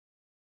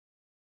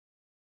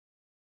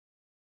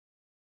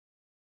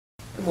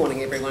Good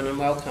morning, everyone, and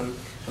welcome.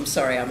 I'm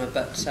sorry, I'm a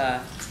bit,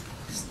 I've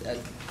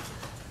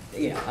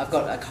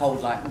got a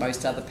cold like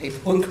most other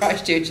people in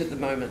Christchurch at the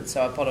moment,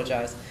 so I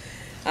apologise.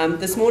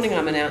 This morning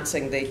I'm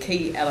announcing the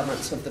key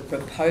elements of the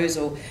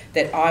proposal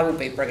that I will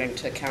be bringing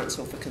to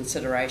Council for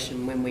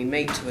consideration when we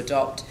meet to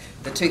adopt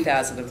the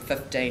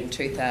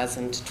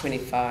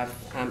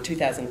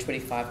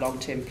 2015-2025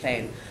 long-term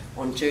plan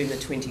on June the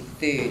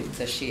 23rd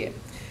this year.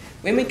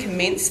 When we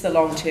commenced the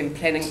long-term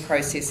planning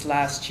process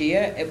last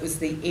year, it was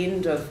the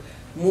end of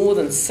more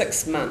than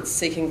 6 months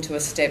seeking to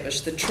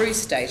establish the true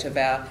state of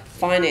our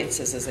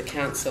finances as a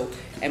council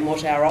and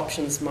what our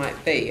options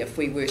might be if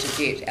we were to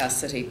get our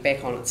city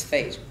back on its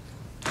feet.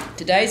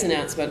 Today's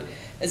announcement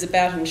is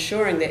about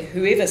ensuring that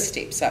whoever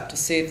steps up to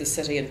serve the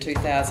city in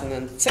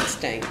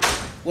 2016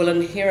 will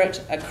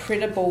inherit a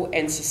credible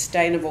and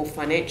sustainable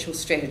financial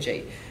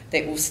strategy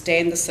that will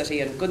stand the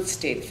city in good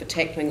stead for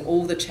tackling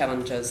all the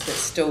challenges that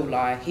still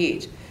lie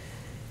ahead.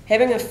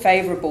 Having a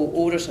favourable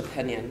audit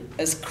opinion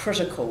is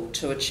critical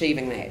to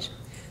achieving that.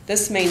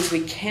 This means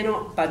we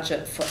cannot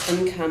budget for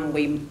income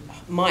we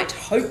might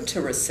hope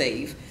to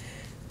receive,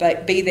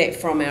 but be that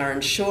from our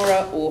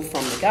insurer or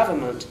from the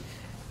government,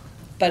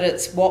 but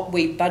it's what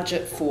we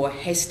budget for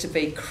has to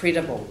be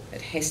credible.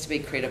 It has to be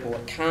credible.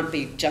 It can't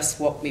be just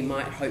what we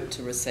might hope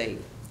to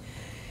receive.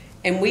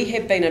 And we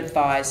have been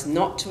advised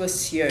not to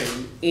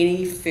assume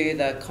any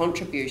further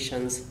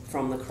contributions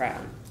from the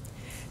Crown.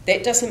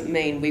 That doesn't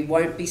mean we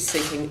won't be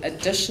seeking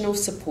additional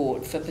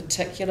support for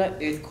particular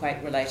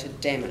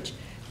earthquake-related damage,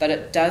 but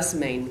it does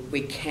mean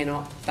we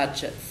cannot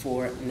budget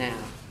for it now.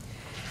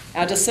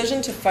 Our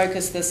decision to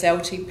focus this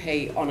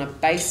LTP on a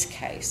base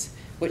case,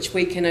 which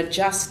we can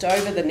adjust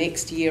over the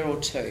next year or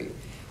two,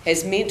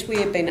 has meant we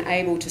have been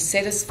able to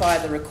satisfy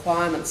the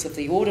requirements of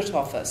the Audit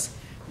Office,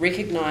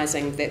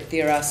 recognising that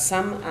there are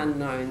some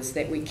unknowns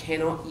that we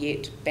cannot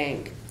yet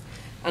bank.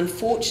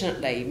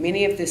 Unfortunately,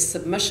 many of the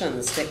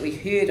submissions that we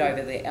heard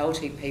over the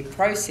LTP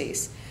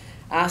process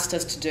asked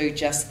us to do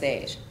just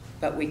that,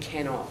 but we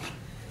cannot.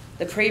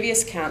 The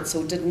previous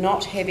council did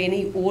not have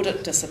any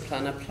audit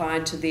discipline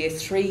applied to their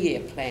 3-year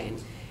plan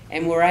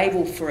and were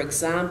able, for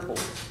example,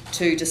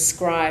 to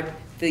describe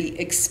the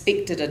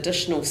expected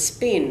additional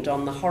spend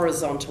on the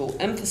horizontal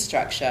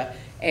infrastructure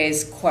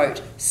as,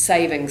 quote,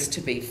 savings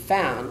to be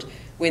found,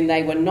 when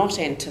they were not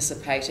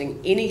anticipating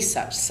any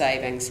such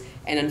savings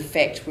and in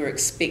fact were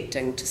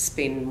expecting to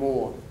spend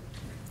more.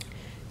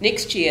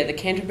 Next year, the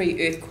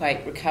Canterbury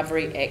Earthquake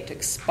Recovery Act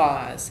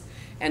expires,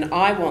 and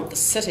I want the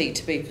city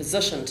to be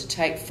positioned to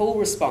take full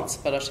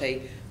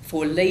responsibility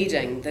for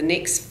leading the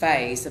next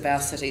phase of our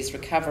city's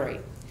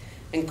recovery,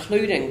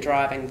 including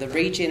driving the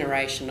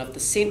regeneration of the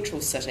central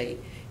city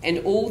and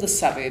all the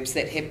suburbs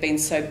that have been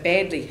so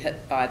badly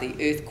hit by the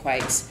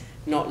earthquakes,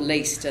 not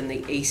least in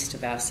the east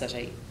of our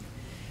city.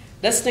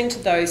 Listening to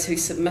those who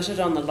submitted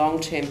on the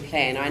long-term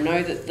plan, I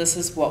know that this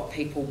is what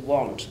people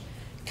want.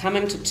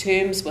 Coming to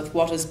terms with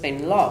what has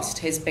been lost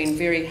has been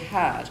very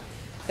hard,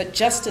 but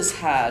just as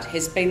hard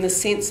has been the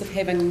sense of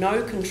having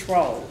no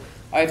control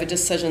over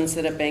decisions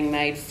that are being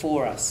made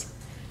for us.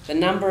 The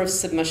number of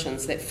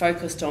submissions that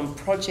focused on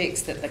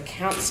projects that the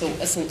council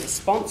isn't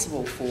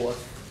responsible for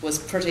was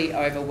pretty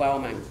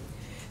overwhelming.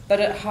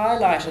 But it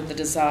highlighted the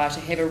desire to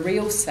have a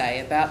real say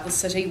about the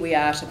city we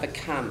are to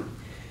become.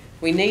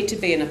 We need to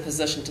be in a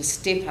position to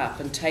step up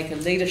and take a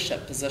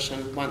leadership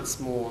position once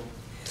more.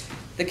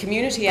 The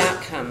community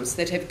outcomes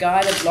that have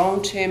guided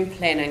long-term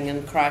planning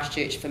in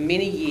Christchurch for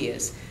many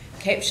years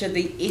capture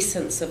the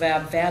essence of our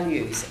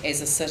values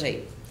as a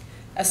city.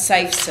 A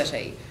safe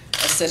city,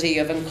 a city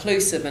of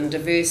inclusive and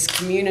diverse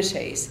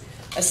communities,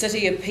 a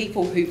city of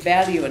people who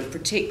value and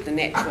protect the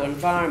natural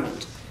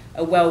environment,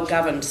 a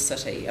well-governed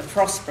city, a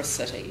prosperous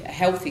city, a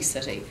healthy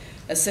city,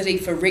 a city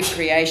for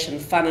recreation,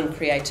 fun and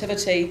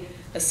creativity,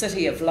 a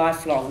city of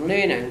lifelong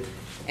learning,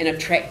 an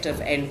attractive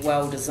and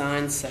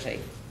well-designed city.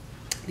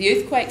 The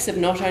earthquakes have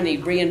not only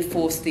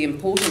reinforced the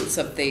importance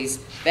of these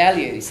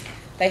values,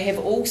 they have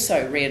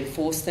also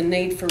reinforced the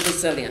need for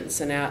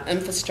resilience in our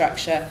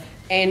infrastructure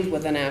and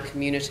within our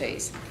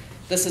communities.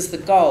 This is the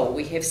goal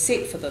we have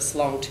set for this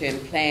long-term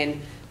plan,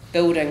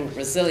 building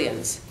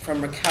resilience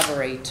from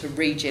recovery to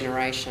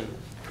regeneration.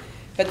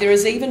 But there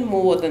is even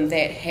more than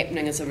that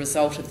happening as a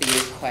result of the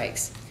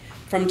earthquakes.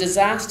 From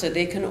disaster,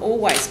 there can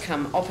always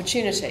come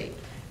opportunity.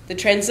 The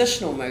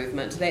transitional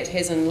movement that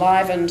has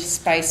enlivened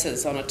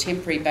spaces on a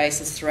temporary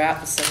basis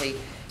throughout the city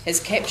has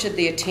captured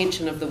the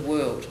attention of the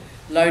world.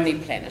 Lonely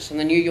Planet and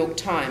the New York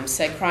Times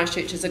say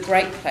Christchurch is a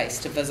great place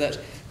to visit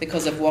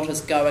because of what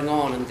is going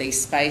on in these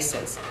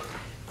spaces.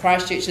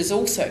 Christchurch is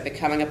also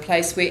becoming a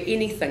place where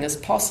anything is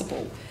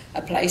possible,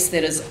 a place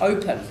that is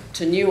open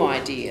to new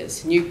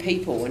ideas, new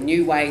people and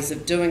new ways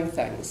of doing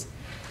things.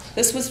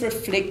 This was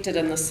reflected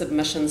in the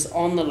submissions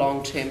on the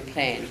long-term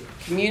plan.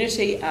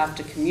 Community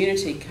after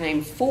community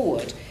came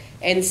forward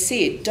and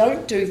said,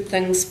 don't do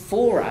things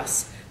for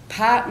us,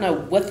 partner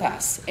with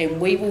us,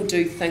 and we will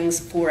do things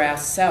for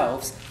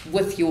ourselves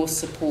with your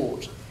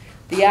support.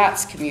 The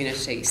arts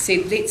community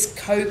said, let's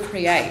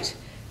co-create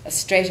a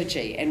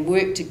strategy and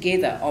work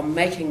together on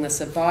making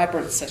this a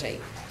vibrant city.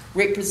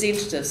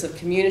 Representatives of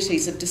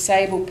communities of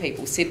disabled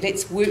people said,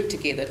 let's work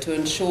together to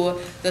ensure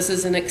this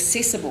is an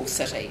accessible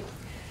city.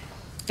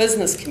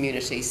 Business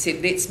communities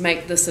said, let's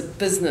make this a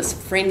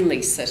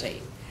business-friendly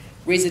city.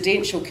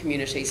 Residential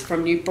communities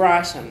from New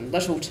Brighton,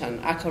 Lyttelton,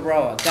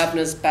 Akaroa,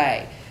 Governor's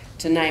Bay,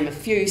 to name a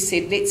few,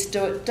 said, let's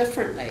do it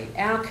differently.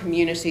 Our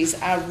communities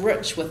are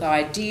rich with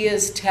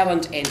ideas,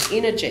 talent and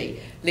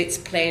energy. Let's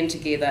plan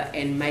together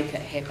and make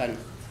it happen.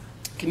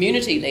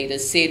 Community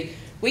leaders said,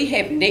 we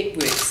have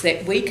networks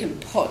that we can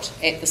put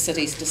at the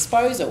city's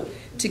disposal.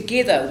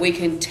 Together we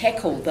can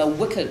tackle the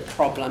wicked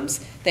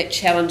problems that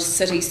challenge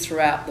cities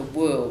throughout the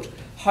world: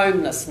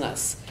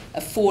 homelessness,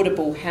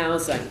 affordable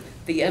housing,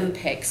 the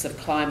impacts of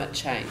climate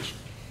change.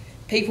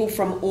 People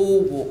from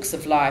all walks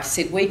of life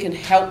said we can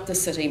help the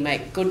city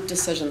make good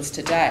decisions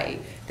today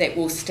that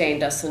will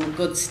stand us in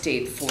good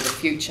stead for the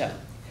future.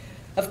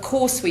 Of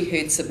course, we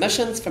heard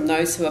submissions from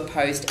those who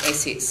opposed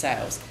asset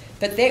sales,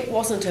 but that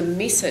wasn't a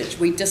message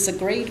we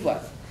disagreed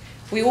with.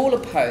 We all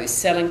oppose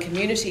selling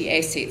community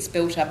assets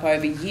built up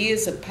over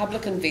years of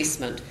public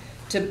investment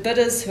to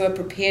bidders who are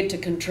prepared to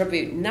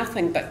contribute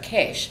nothing but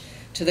cash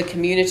to the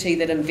community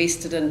that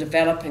invested in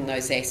developing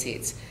those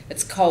assets.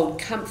 It's cold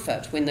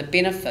comfort when the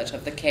benefit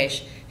of the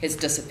cash has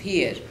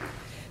disappeared.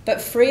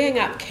 But freeing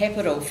up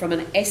capital from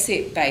an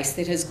asset base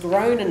that has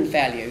grown in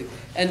value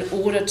in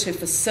order to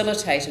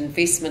facilitate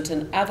investment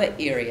in other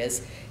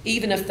areas,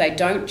 even if they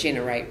don't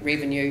generate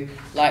revenue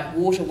like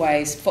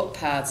waterways,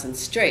 footpaths and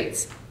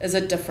streets, is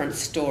a different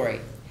story.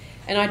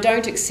 And I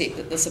don't accept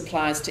that this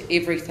applies to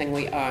everything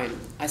we own.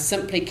 I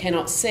simply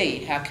cannot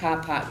see how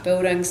car park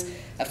buildings,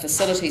 a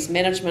facilities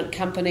management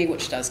company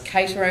which does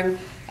catering,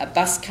 a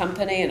bus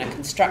company and a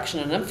construction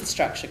and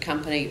infrastructure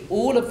company,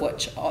 all of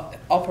which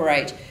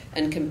operate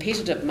in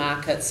competitive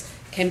markets,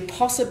 can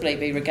possibly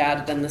be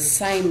regarded in the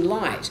same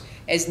light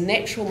as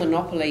natural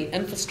monopoly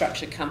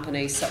infrastructure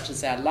companies such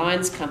as our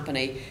Lines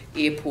Company,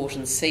 Airport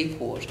and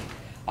Seaport.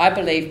 I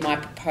believe my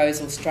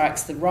proposal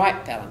strikes the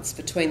right balance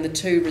between the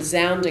two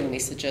resounding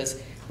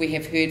messages we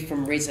have heard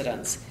from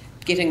residents,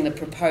 getting the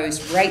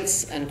proposed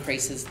rates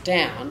increases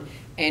down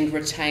and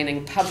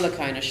retaining public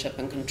ownership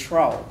and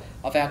control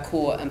of our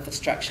core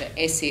infrastructure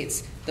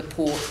assets, the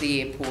port,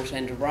 the airport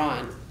and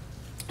Orion.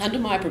 Under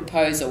my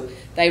proposal,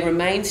 they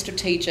remain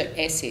strategic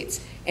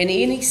assets, and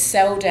any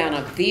sell down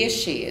of their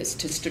shares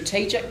to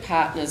strategic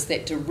partners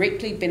that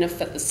directly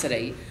benefit the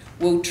city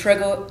will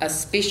trigger a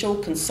special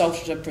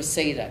consultative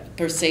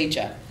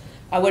procedure.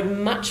 I would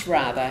much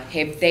rather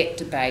have that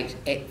debate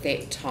at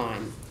that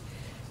time.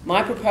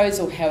 My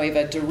proposal,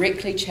 however,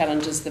 directly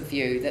challenges the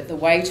view that the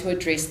way to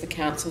address the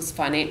Council's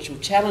financial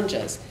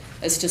challenges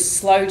is to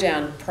slow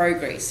down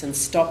progress and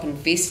stop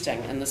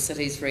investing in the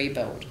city's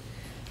rebuild.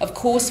 Of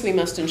course, we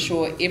must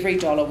ensure every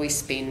dollar we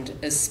spend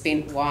is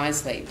spent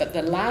wisely, but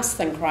the last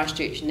thing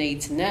Christchurch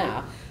needs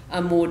now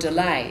are more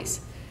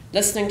delays.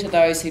 Listening to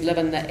those who live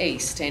in the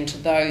east and to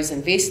those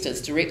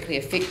investors directly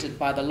affected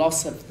by the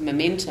loss of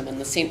momentum in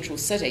the central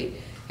city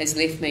has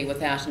left me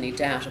without any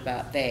doubt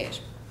about that.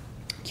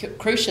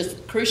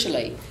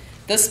 Crucially,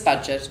 this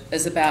budget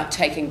is about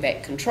taking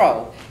back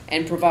control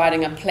and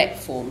providing a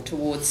platform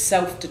towards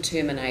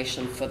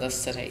self-determination for this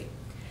city.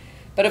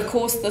 But of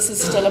course, this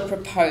is still a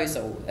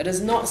proposal. It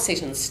is not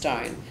set in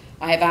stone.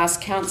 I have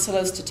asked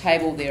councillors to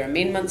table their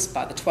amendments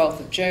by the 12th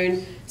of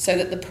June so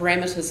that the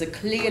parameters are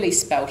clearly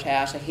spelt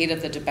out ahead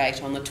of the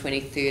debate on the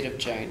 23rd of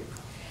June.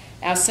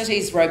 Our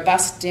city's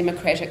robust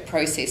democratic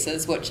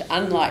processes, which,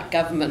 unlike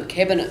government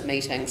cabinet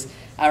meetings,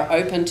 are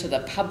open to the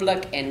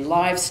public and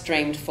live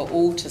streamed for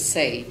all to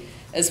see,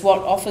 is what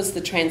offers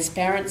the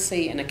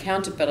transparency and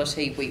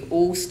accountability we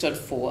all stood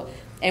for,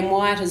 and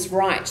why it is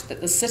right that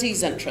the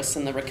city's interests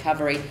in the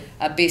recovery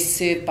are best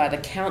served by the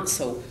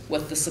council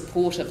with the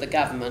support of the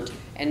government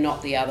and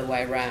not the other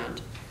way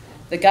round.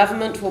 The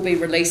government will be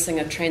releasing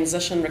a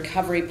transition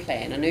recovery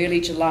plan in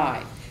early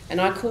July, and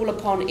I call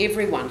upon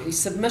everyone who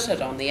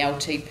submitted on the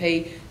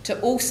LTP to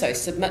also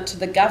submit to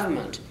the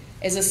government.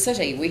 As a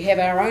city, we have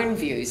our own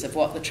views of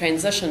what the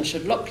transition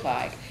should look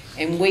like,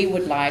 and we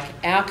would like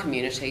our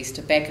communities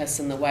to back us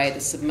in the way the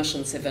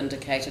submissions have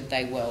indicated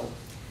they will.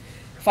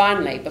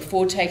 Finally,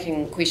 before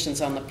taking questions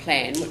on the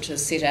plan, which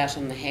is set out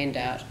in the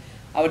handout,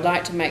 I would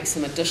like to make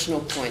some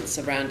additional points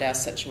around our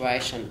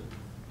situation.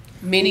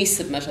 Many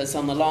submitters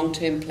on the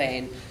long-term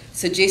plan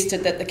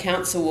suggested that the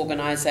council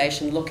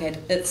organisation look at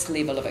its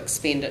level of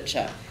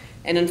expenditure,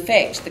 and in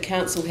fact the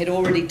council had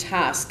already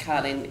tasked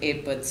Carleen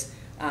Edwards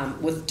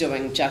with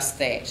doing just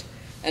that.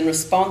 In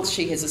response,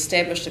 she has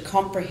established a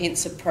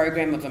comprehensive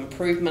program of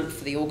improvement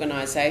for the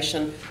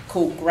organisation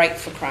called Great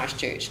for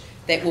Christchurch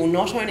that will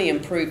not only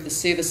improve the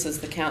services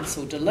the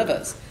council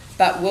delivers,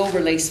 but will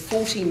release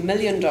 $40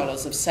 million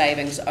of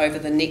savings over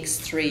the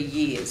next 3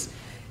 years.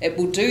 It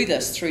will do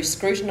this through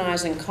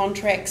scrutinising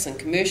contracts and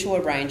commercial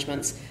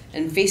arrangements,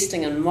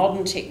 investing in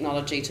modern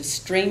technology to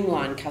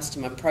streamline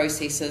customer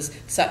processes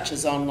such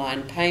as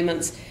online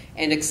payments,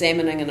 and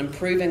examining and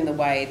improving the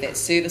way that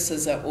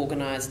services are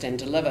organised and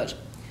delivered.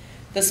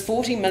 This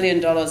 $40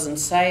 million in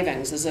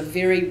savings is a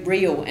very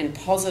real and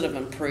positive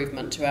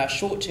improvement to our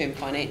short-term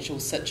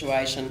financial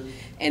situation,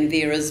 and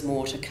there is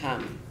more to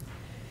come.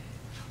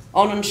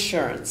 On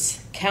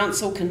insurance,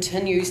 Council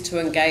continues to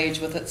engage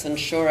with its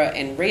insurer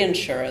and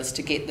reinsurers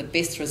to get the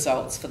best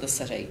results for the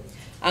city.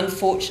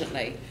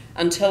 Unfortunately,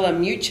 until a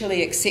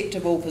mutually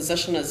acceptable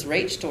position is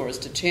reached or is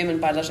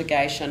determined by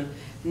litigation,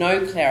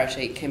 no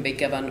clarity can be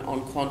given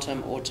on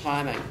quantum or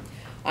timing.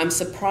 I'm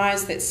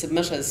surprised that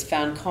submitters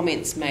found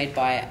comments made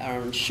by our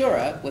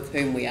insurer, with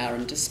whom we are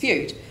in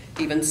dispute,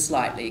 even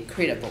slightly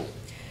credible.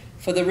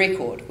 For the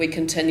record, we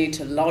continue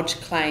to lodge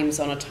claims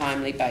on a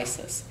timely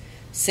basis,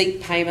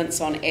 seek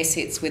payments on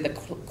assets where the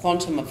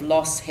quantum of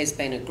loss has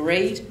been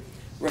agreed,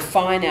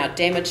 refine our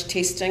damage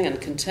testing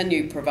and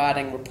continue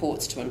providing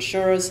reports to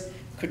insurers,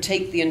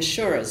 critique the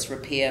insurer's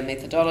repair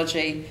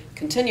methodology,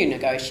 continue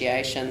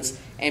negotiations,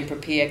 and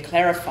prepare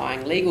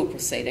clarifying legal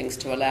proceedings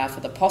to allow for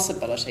the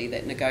possibility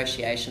that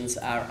negotiations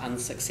are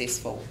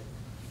unsuccessful.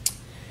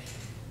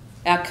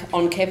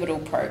 On capital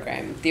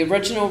program, the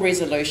original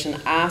resolution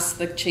asked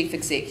the Chief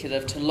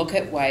Executive to look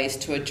at ways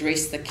to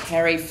address the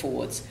carry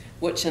forwards,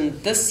 which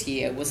in this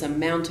year was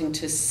amounting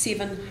to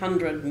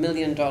 $700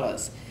 million.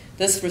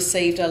 This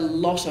received a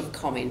lot of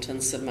comment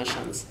and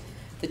submissions.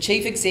 The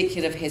Chief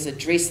Executive has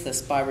addressed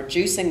this by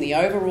reducing the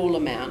overall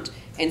amount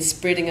and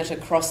spreading it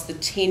across the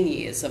 10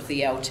 years of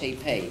the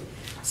LTP.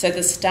 So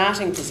the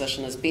starting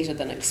position is better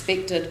than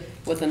expected,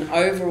 with an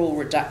overall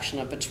reduction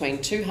of between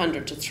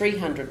 $200 to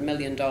 $300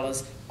 million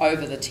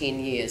over the 10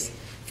 years.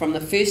 From the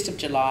 1st of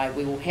July,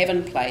 we will have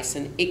in place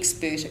an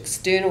expert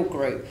external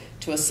group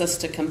to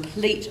assist a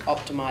complete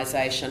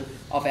optimisation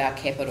of our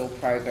capital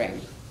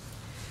program.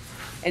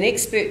 An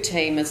expert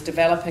team is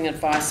developing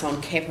advice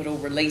on capital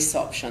release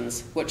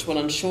options, which will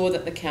ensure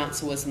that the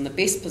Council is in the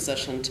best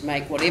position to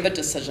make whatever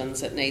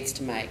decisions it needs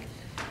to make.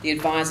 The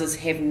advisors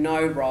have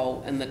no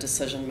role in the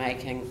decision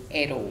making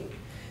at all.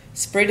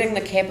 Spreading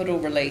the capital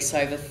release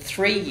over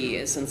 3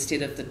 years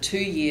instead of the 2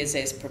 years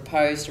as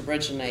proposed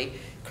originally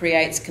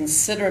creates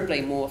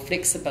considerably more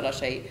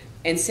flexibility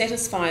and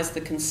satisfies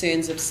the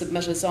concerns of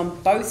submitters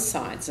on both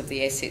sides of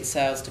the asset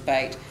sales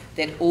debate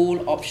that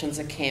all options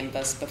are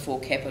canvassed before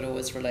capital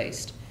is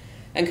released.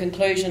 In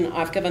conclusion,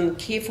 I've given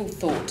careful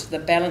thought to the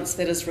balance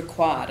that is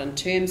required in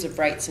terms of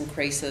rates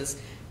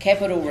increases,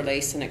 capital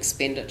release and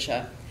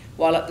expenditure,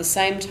 while at the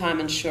same time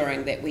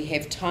ensuring that we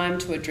have time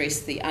to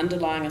address the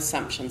underlying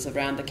assumptions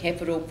around the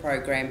capital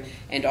program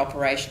and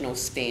operational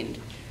spend.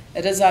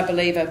 It is, I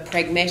believe, a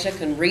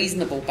pragmatic and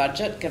reasonable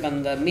budget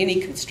given the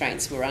many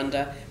constraints we're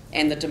under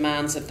and the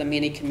demands of the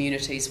many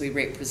communities we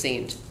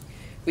represent.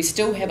 We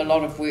still have a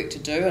lot of work to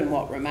do in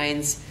what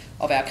remains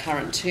of our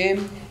current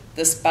term.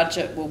 This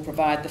budget will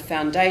provide the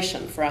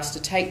foundation for us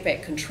to take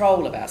back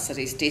control of our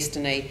city's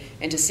destiny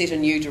and to set a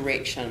new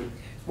direction,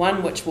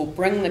 one which will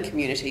bring the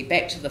community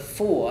back to the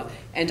fore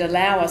and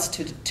allow us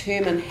to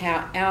determine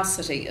how our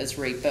city is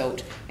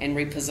rebuilt and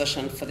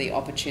repositioned for the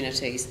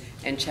opportunities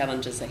and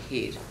challenges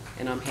ahead.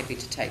 And I'm happy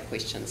to take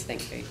questions.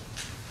 Thank you.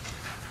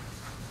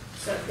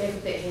 So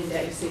that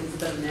handout you said is a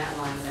bit of an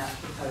outline of our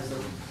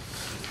proposal.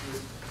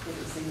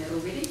 Haven't seen that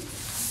already?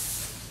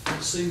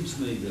 It seems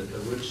to me that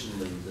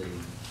originally the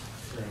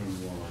plan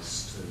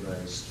was to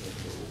raise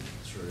capital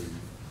through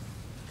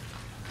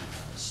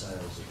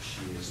sales of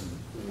shares in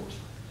the port,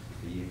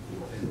 the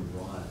airport and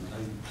Orion.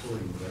 Are you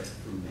pulling that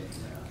from that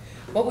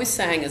now? What we're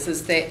saying is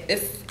that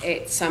if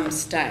at some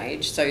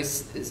stage, so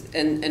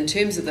in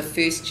terms of the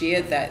first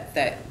year, that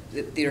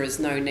there is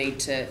no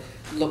need to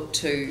look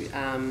to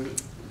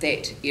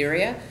that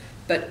area.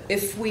 But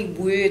if we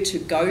were to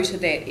go to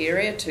that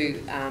area,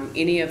 to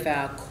any of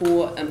our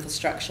core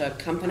infrastructure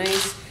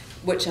companies,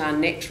 which are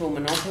natural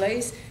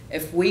monopolies,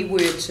 if we were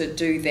to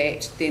do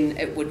that, then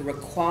it would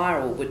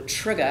require or would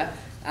trigger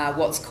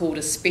what's called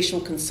a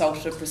special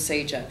consultative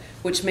procedure,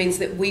 which means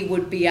that we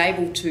would be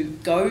able to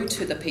go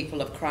to the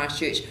people of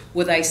Christchurch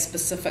with a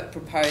specific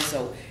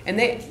proposal. And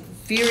that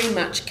very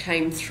much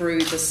came through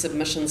the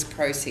submissions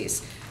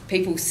process.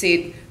 People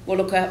said, well,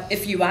 look,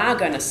 if you are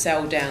going to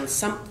sell down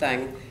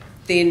something,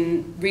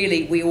 then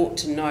really we ought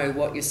to know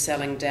what you're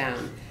selling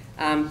down.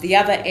 The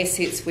other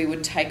assets we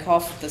would take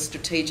off the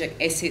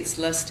strategic assets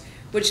list,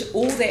 which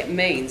all that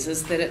means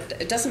is that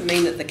it doesn't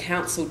mean that the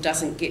council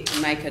doesn't get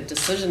to make a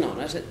decision on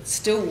it. It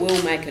still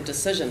will make a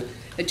decision.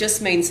 It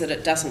just means that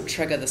it doesn't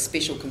trigger the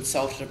special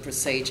consultative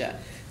procedure.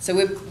 So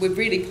we've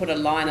really put a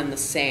line in the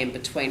sand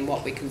between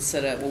what we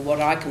consider, well,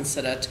 what I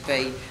consider to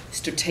be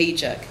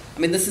strategic. I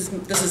mean, this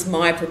is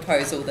my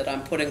proposal that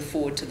I'm putting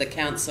forward to the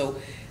council,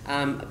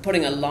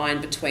 putting a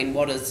line between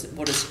what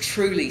is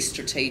truly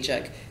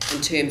strategic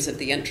in terms of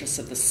the interests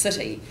of the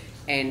city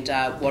and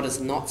what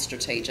is not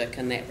strategic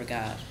in that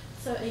regard.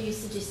 So are you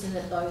suggesting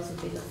that those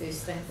would be the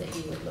first things that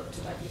you would look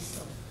to vote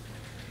yes on?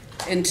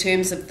 In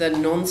terms of the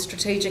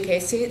non-strategic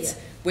assets, Yeah.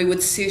 we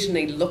would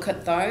certainly look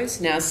at those.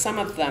 Now, some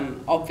of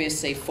them,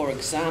 obviously, for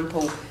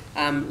example,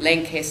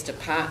 Lancaster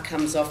Park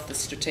comes off the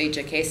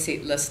strategic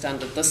asset list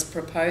under this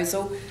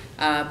proposal,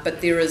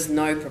 but there is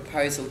no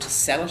proposal to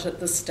sell it at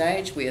this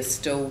stage. We are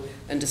still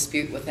in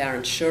dispute with our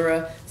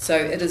insurer, so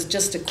it is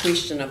just a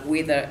question of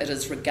whether it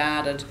is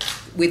regarded,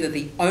 whether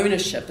the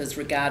ownership is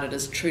regarded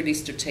as truly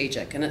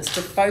strategic, and it's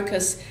to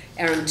focus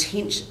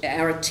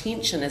our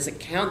attention as a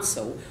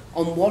council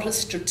on what is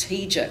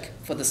strategic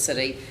for the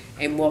city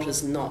and what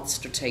is not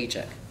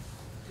strategic.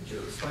 Could you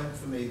explain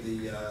for me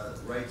the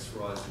rates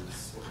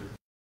rises?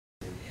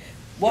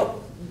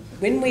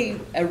 When we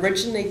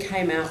originally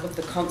came out with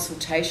the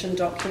consultation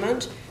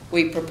document,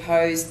 we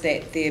proposed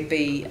that there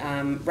be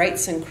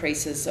rates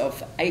increases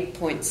of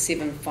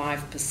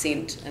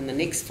 8.75% in the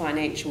next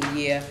financial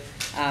year,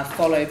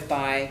 followed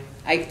by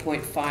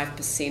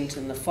 8.5%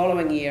 in the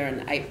following year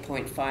and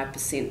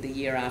 8.5% the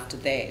year after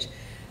that.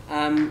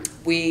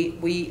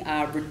 We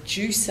are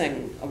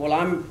reducing, well,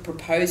 I'm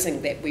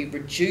proposing that we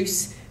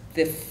reduce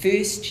the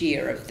first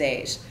year of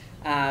that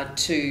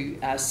to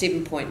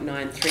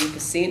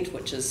 7.93%,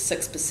 which is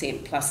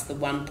 6% plus the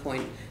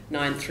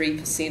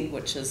 1.93%,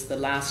 which is the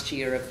last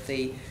year of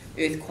the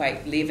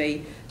earthquake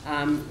levy.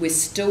 We're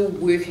still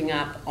working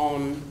up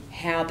on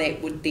how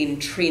that would then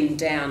trend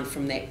down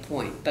from that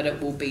point, but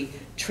it will be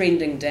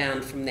trending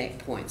down from that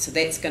point. So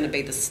that's going to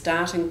be the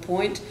starting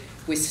point.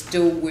 We're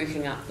still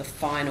working up the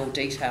final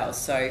details,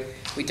 so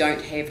we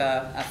don't have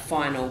a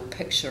final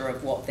picture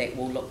of what that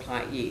will look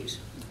like yet.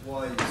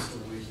 Why are you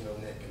still working on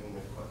that, given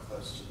we're quite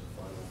close to the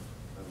final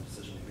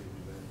decision having to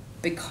be made?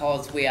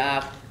 Because we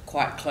are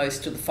quite close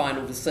to the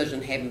final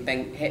decision having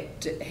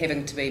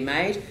to be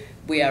made.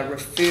 We are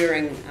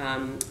referring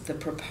the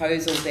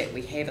proposal that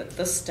we have at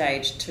this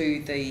stage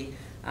to the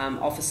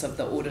Office of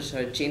the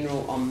Auditor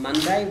General on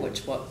Monday,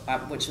 which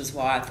is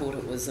why I thought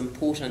it was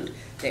important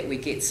that we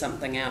get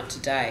something out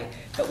today.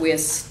 But we are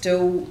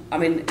still, I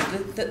mean,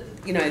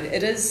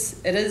 it is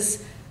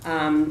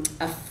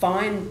a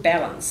fine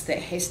balance that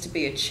has to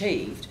be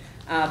achieved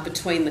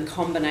between the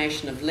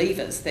combination of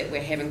levers that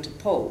we're having to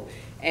pull,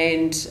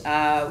 and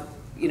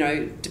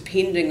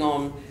depending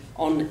on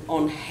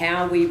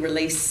how we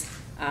release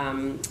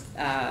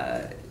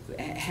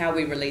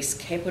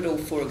capital,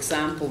 for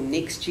example,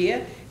 next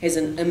year, has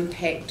an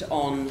impact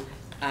on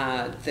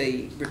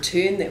the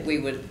return that we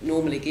would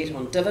normally get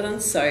on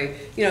dividends. So,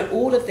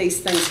 all of these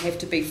things have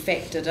to be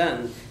factored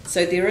in.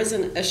 So there is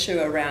an issue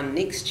around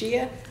next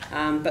year,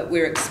 but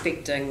we're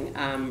expecting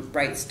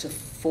rates to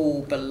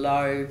fall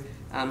below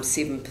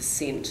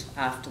 7%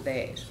 after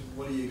that. So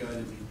what are you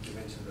going to be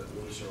giving to the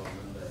auditor on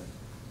Monday?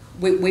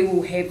 We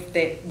will have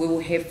that. We will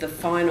have the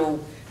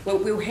final. Well,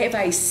 we'll have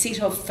a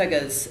set of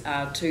figures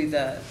to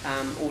the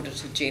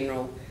Auditor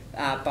General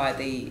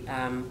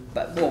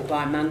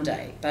by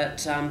Monday.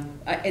 But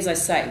as I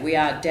say, we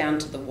are down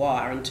to the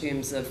wire in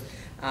terms of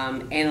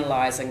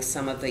analysing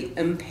some of the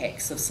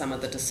impacts of some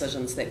of the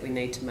decisions that we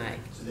need to make.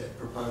 So that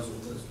proposal,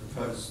 those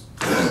proposed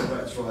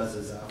rates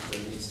rises after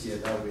next year,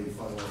 they'll be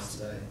finalised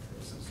today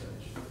at some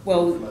stage?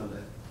 Well,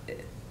 Monday.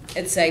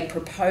 It's a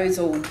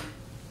proposal.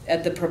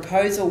 The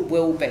proposal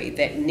will be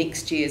that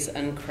next year's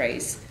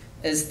increase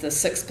is the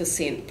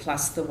 6%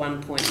 plus the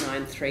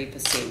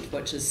 1.93%,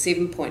 which is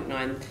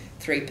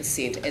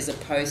 7.93%, as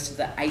opposed to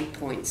the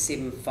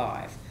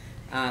 8.75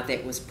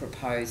 that was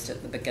proposed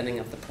at the beginning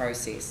of the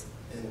process.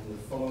 And in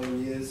the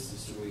following years, you're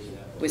still working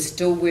out? We're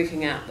still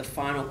working out the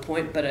final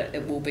point, but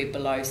it will be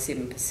below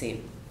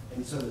 7%.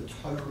 And so the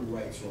total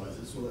rates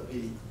rises, will it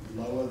be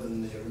lower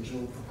than the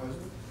original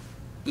proposal?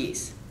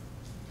 Yes.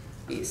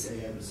 Yes. Are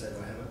you able to say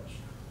by how much?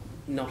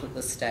 Not at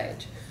this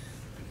stage.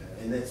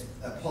 Okay. And that's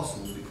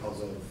possible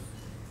because of?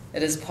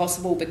 It is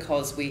possible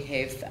because we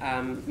have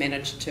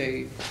managed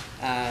to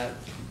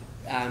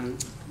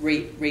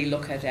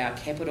re-look at our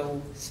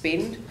capital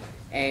spend,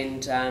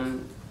 and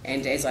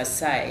as I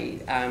say,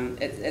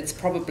 it's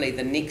probably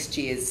the next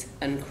year's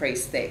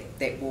increase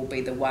that will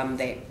be the one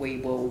that we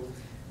will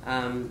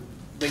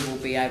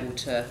be able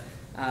to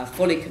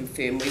fully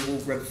confirm. We will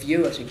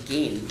review it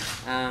again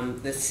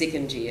the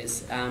second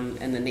year's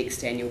in the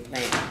next annual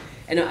plan.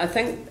 And I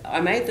think I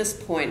made this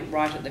point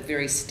right at the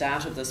very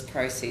start of this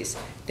process,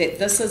 that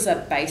this is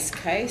a base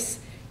case,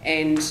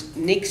 and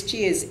next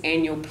year's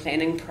annual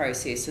planning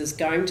process is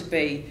going to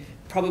be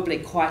probably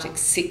quite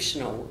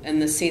exceptional in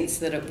the sense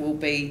that it will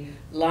be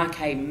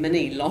like a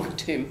mini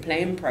long-term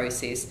plan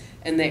process,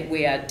 in that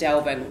we are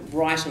delving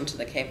right into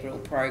the capital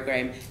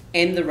program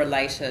and the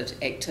related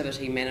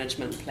activity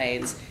management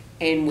plans,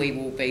 and we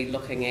will be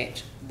looking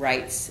at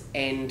rates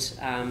and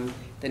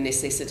the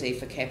necessity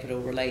for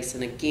capital release.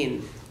 And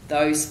again,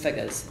 those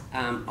figures,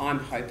 I'm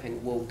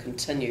hoping, will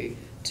continue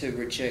to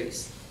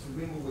reduce. So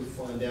when will we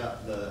find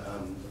out the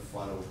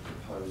final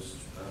proposed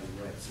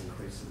rates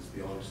increases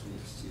beyond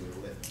next year?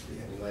 Will that be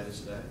happening later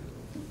today?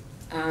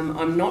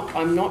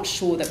 I'm not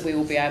sure that we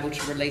will be able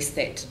to release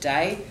that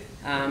today,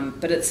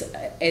 but it's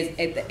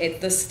at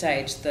this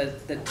stage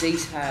the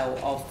detail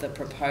of the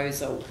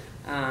proposal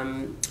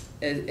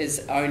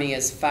is only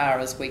as far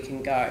as we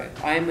can go.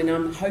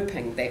 I'm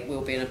hoping that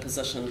we'll be in a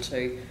position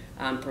to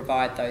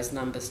provide those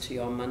numbers to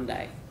you on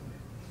Monday.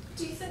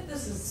 Do you think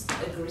this is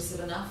aggressive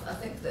enough? I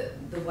think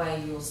that the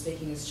way you're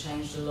speaking has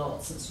changed a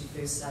lot since you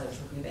first started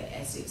talking about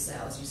asset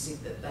sales. You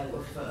said that they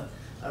were for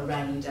a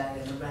rainy day,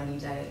 and a rainy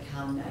day had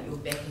come. Now you're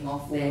backing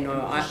off that.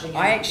 No,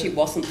 I actually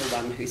wasn't the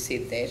one who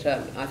said that.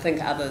 I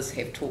think others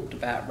have talked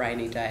about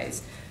rainy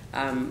days.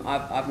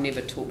 I've never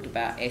talked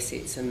about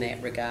assets in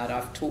that regard.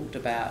 I've talked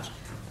about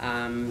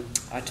the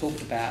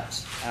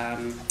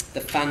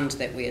fund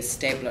that we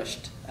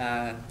established.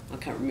 I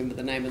can't remember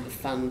the name of the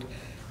fund.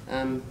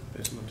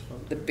 Betterment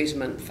Fund. The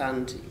Betterment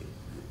Fund.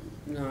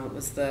 No, it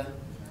was the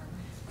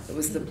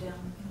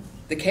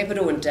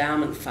Capital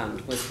Endowment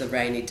Fund was the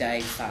rainy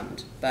day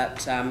fund,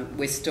 but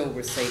we're still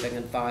receiving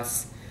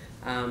advice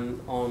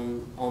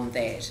on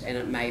that, and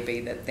it may be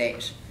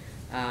that's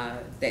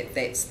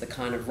the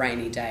kind of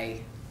rainy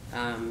day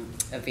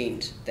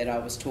event that I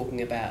was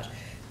talking about.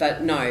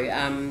 But no,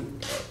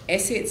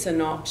 assets are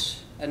not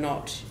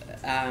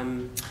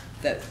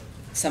that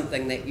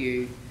something that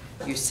you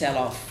sell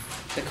off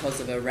because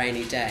of a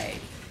rainy day.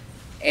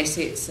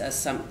 Assets are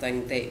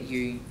something that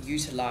you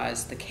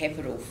utilise the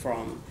capital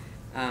from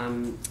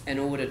in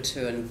order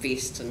to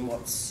invest in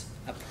what's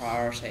a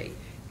priority.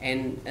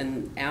 And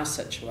in our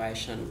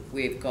situation,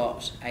 we've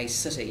got a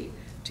city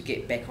to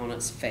get back on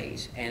its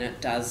feet, and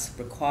it does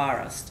require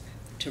us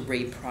to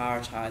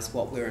reprioritise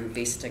what we're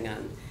investing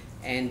in.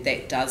 And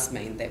that does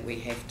mean that we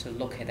have to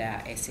look at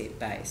our asset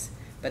base.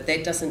 But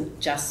that doesn't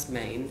just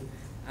mean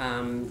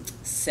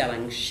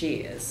selling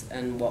shares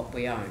in what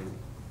we own.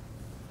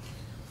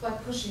 By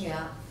pushing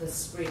out the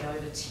spread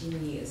over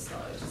 10 years, though,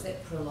 does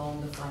that prolong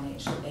the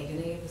financial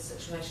agony of the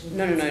situation?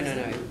 No.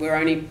 We're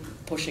only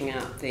pushing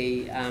out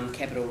the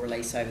capital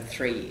release over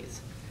 3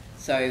 years.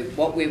 So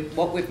what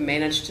we've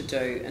managed to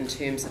do in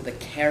terms of the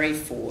carry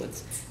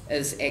forwards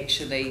is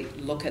actually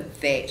look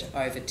at that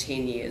over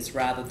 10 years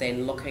rather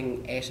than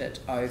looking at it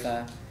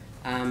over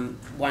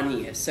 1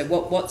 year. So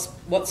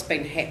what's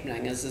been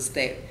happening is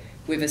that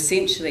we've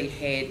essentially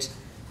had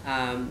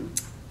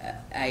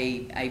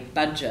a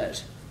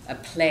budget, a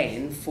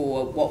plan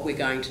for what we're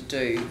going to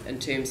do in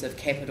terms of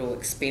capital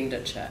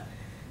expenditure,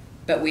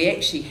 but we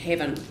actually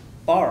haven't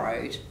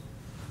borrowed,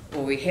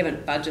 or we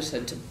haven't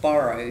budgeted to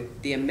borrow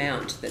the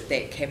amount that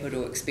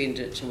capital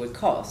expenditure would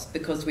cost,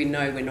 because we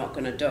know we're not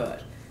going to do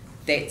it.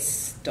 That's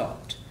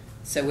stopped.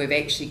 So we've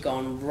actually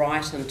gone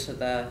right into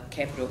the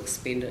capital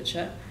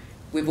expenditure.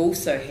 We've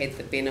also had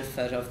the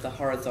benefit of the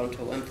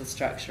horizontal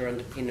infrastructure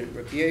independent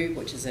review,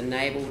 which has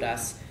enabled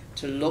us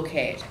to look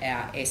at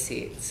our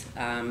assets,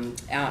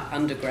 our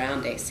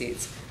underground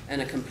assets, in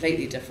a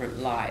completely different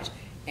light,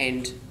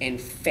 and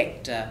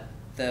factor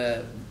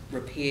the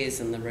repairs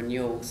and the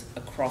renewals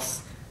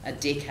across a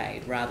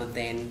decade rather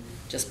than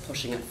just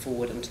pushing it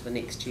forward into the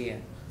next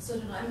year. So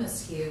did I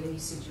mishear when you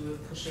said you were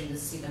pushing the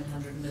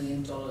 $700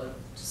 million to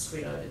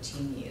spread over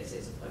 10 years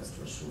as opposed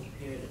to a shorter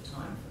period of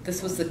time?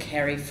 This was the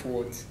carry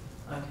forwards.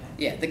 Okay.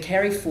 Yeah, the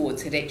carry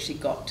forwards had actually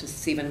got to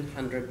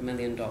 $700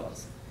 million,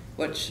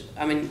 which,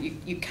 I mean,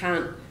 you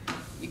can't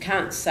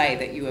say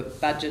that you were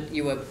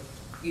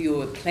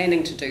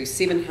planning to do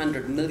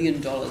 $700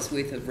 million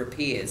worth of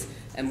repairs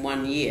in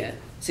 1 year,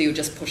 so you'll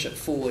just push it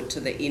forward to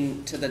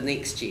the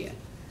next year.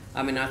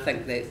 I mean, I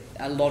think that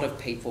a lot of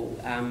people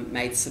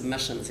made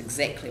submissions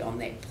exactly on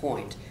that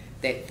point,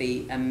 that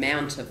the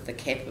amount of the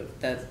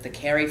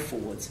carry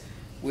forwards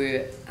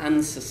were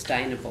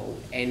unsustainable,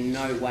 and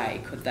no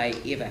way could they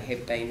ever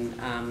have been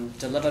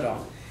delivered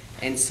on.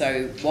 And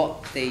so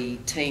what the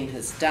team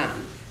has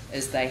done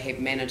is they have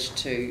managed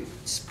to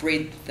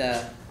spread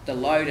the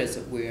load, as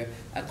it were,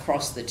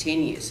 across the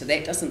 10 years. So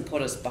that doesn't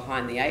put us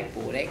behind the 8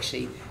 ball. It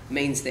actually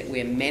means that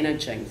we're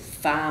managing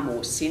far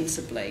more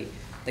sensibly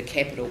the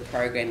capital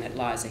program that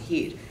lies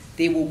ahead.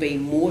 There will be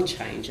more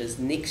changes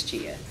next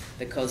year,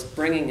 because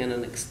bringing in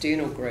an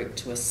external group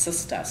to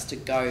assist us to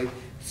go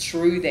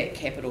through that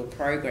capital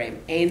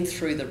program and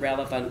through the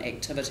relevant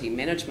activity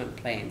management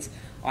plans,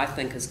 I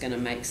think is going to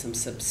make some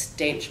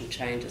substantial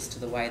changes to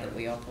the way that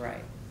we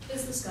operate.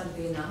 Is this going to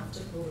be enough to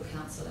pull the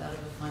council out of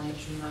a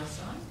financial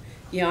nosedive?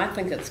 Yeah, I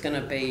think it's going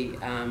to be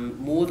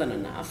more than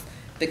enough,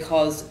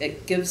 because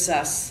it gives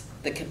us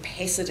the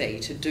capacity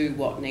to do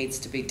what needs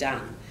to be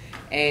done.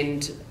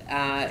 And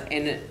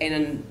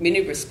in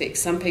many respects,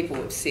 some people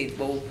have said,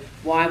 well,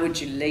 why would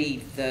you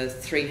leave the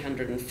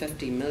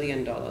 $350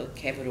 million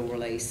capital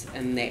release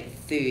in that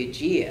third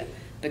year?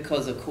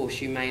 Because, of course,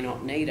 you may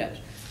not need it.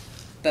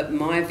 But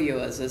my view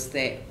is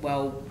that,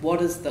 well, what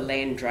is the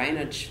land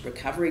drainage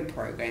recovery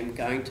program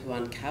going to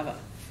uncover?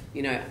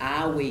 You know,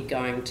 are we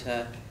going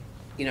to,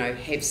 you know,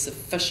 have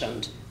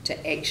sufficient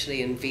to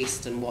actually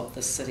invest in what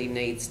the city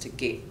needs to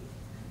get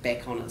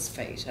back on its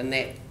feet? And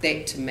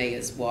that to me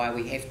is why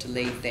we have to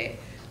leave that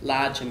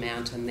large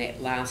amount in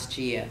that last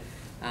year.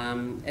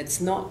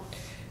 It's not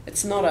a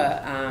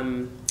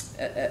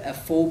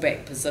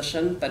fallback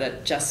position, but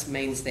it just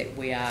means that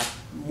we are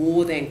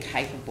more than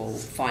capable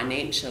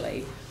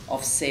financially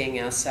of seeing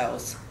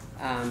ourselves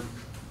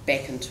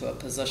back into a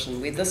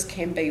position where this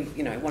can be,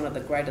 you know, one of the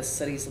greatest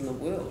cities in the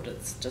world.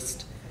 It's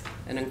just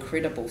an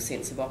incredible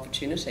sense of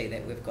opportunity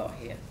that we've got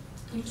here.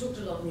 You talked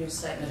a lot in your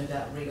statement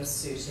about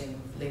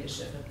reasserting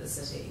leadership of the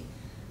city.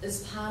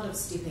 Is part of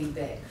stepping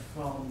back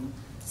from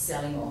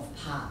selling off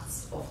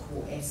parts of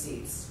core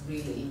assets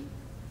really,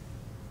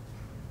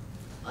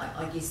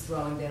 I guess,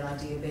 throwing that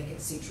idea back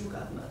at central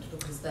government,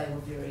 because they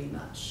were very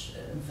much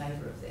in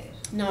favour of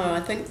that? No, I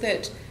think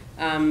that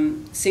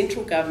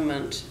central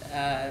government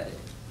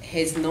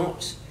has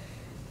not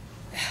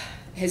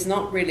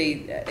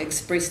really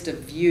expressed a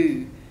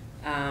view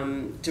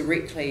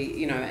directly,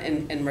 you know,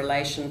 in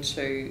relation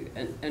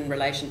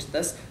to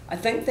this. I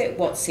think that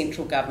what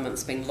central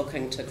government's been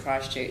looking to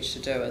Christchurch to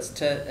do is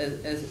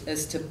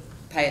to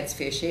pay its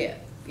fair share,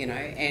 you know,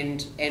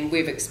 and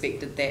we've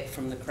expected that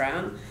from the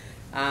Crown.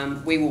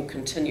 We will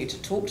continue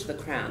to talk to the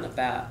Crown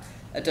about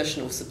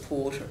additional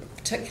support,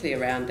 particularly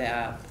around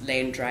our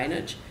land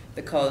drainage,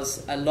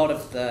 because a lot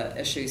of the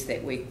issues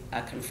that we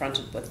are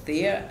confronted with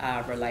there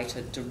are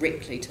related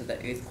directly to the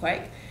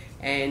earthquake.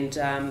 And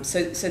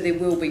so there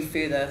will be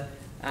further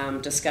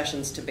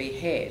discussions to be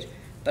had.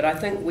 But I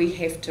think we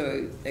have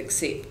to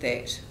accept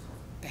that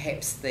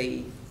perhaps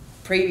the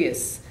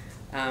previous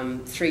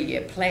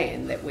 3-year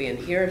plan that we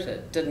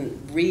inherited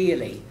didn't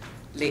really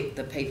let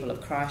the people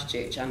of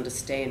Christchurch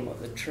understand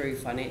what the true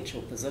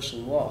financial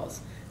position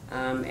was.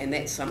 And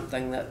that's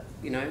something that,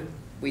 you know,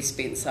 we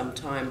spent some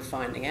time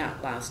finding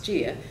out last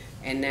year,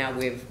 and now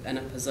we're in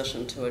a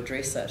position to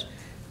address it.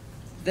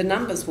 The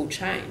numbers will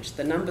change.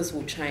 The numbers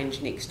will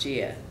change next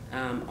year.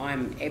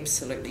 I'm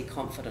absolutely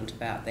confident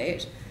about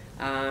that,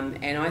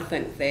 and I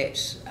think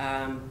that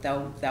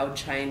they'll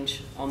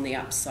change on the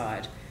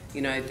upside. You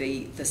know,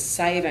 the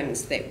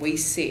savings that we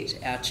set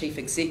our chief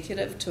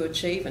executive to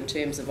achieve in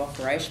terms of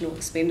operational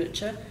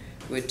expenditure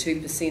were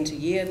 2% a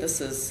year. This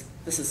is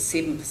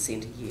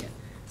 7% a year.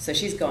 So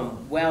she's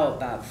gone well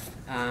above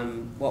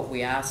what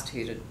we asked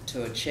her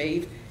to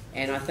achieve,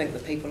 and I think the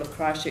people of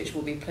Christchurch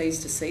will be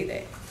pleased to see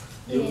that.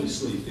 You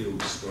obviously feel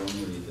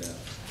strongly about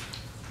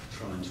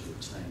trying to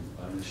retain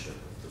ownership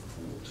of the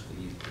port,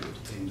 the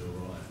airport and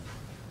Orion.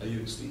 Are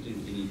you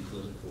expecting any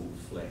political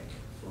flack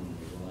from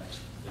the right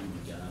in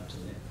regard to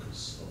that?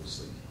 Because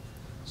obviously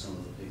some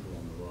of the people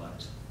on the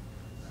right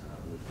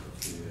would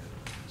prefer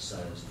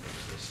sales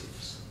of those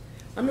assets.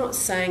 I'm not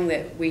saying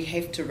that we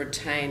have to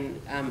retain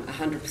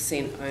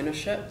 100%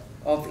 ownership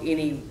of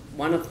any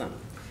one of them.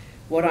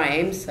 What I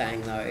am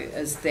saying, though,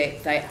 is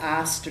that they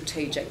are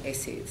strategic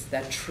assets.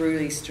 They're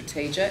truly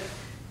strategic,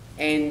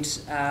 and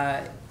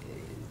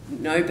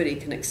nobody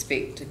can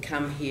expect to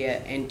come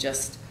here and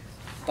just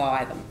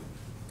buy them,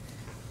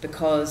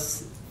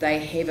 because they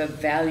have a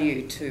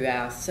value to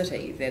our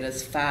city that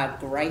is far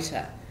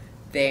greater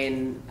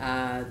than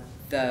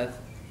the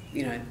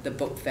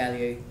book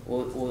value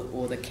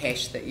or the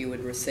cash that you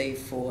would receive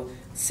for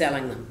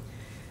selling them.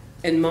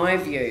 In my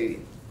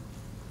view,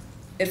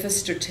 if a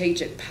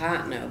strategic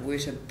partner were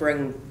to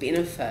bring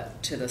benefit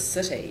to the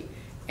city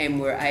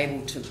and were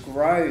able to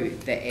grow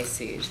the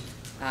asset,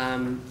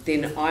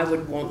 then I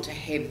would want to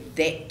have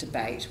that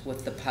debate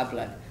with the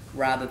public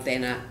rather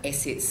than an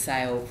asset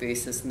sale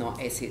versus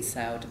not asset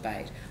sale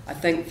debate. I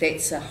think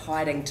that's a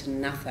hiding to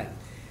nothing.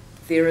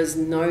 There is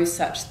no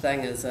such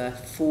thing as a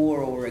for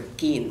or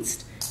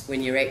against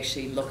when you're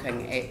actually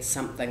looking at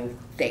something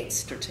that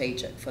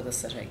strategic for the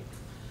city.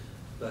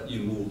 But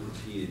you're more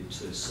prepared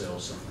to sell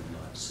something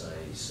like, say,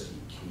 City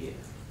Care.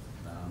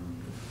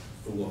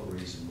 For what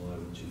reason? Why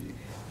would you?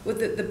 Well,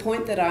 the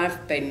point that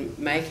I've been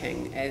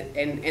making,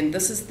 and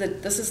this is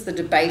the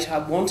debate I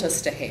want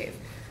us to have,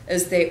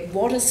 is that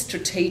what is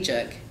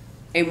strategic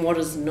and what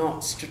is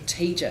not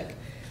strategic.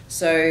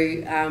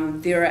 So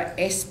there are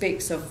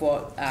aspects of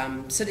what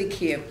City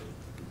Care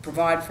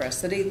provide for our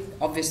city,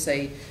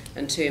 obviously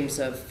in terms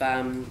of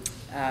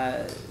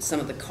some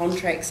of the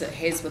contracts it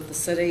has with the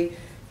city,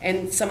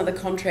 and some of the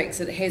contracts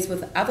it has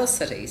with other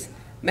cities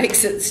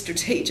makes it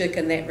strategic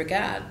in that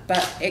regard.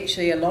 But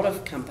actually a lot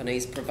of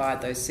companies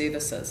provide those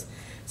services.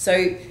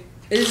 So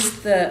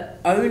is the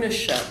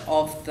ownership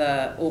of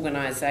the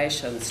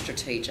organisation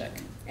strategic?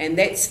 And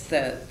that's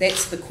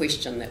the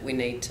question that we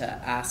need to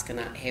ask and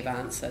have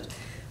answered.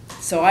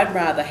 So I'd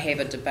rather have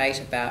a debate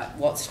about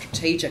what's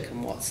strategic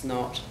and what's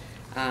not.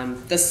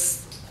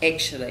 This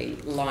actually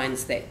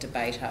lines that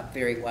debate up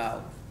very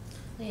well.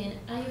 Lianne,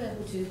 are you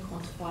able to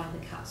quantify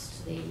the cuts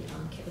to the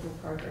capital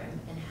program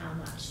and how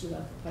much you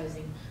are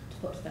proposing to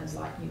put to things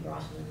like New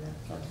Brighton and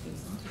the flood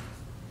defence line?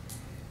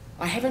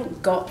 I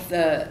haven't got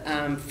the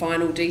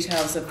final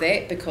details of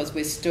that because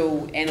we're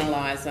still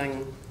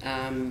analysing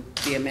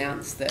the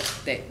amounts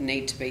that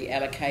need to be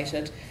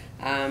allocated.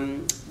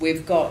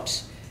 We've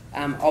got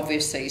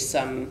obviously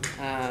some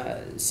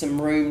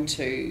room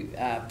to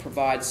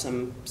provide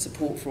some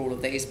support for all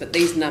of these, but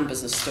these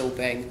numbers are still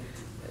being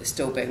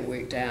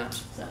worked out.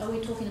 So are we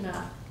talking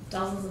about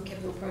dozens of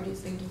capital projects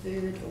being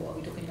deferred, or are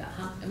we talking about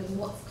I mean,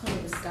 what's kind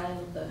of the scale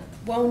of the?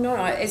 Well, no,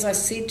 as I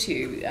said to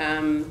you,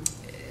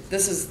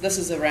 this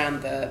is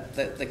around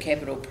the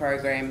capital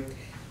program.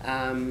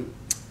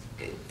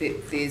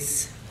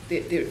 There's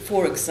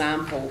for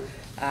example,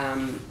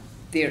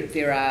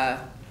 there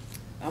are,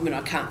 I mean,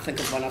 I can't think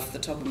of one off the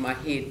top of my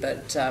head,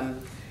 but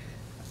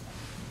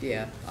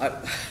yeah,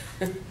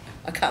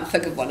 I can't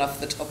think of one off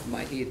the top of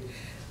my head.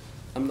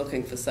 I'm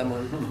looking for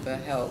someone for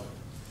help.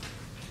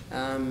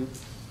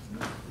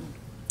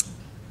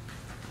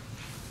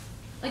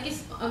 I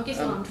guess what I'm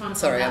trying to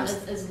find out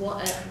is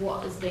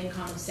what is being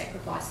kind of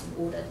sacrificed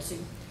in order to...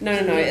 No,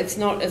 it's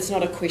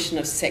not a question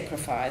of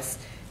sacrifice.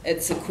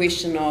 It's a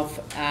question of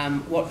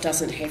what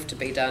doesn't have to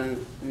be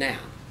done now.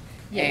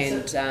 Yeah,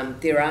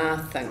 and there are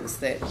things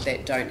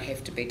that don't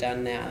have to be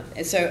done now.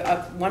 And so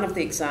one of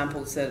the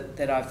examples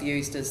that I've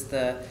used is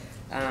the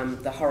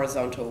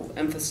horizontal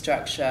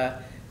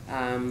infrastructure.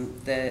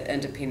 The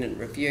independent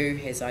review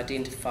has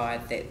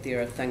identified that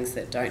there are things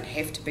that don't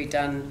have to be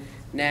done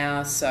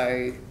now,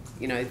 so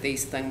you know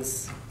these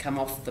things come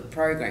off the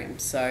program.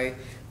 So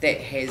that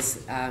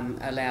has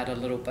allowed a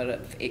little bit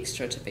of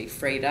extra to be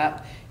freed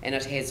up, and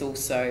it has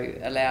also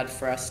allowed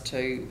for us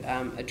to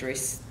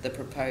address the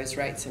proposed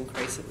rates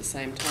increase at the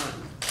same time.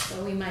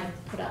 So we may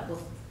put up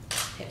with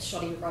perhaps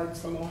shoddy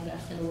roads for longer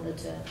in order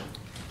to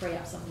free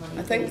up some money.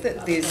 I think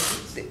that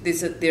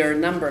there are a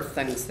number of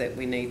things that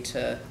we need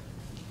to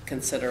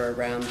consider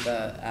around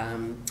the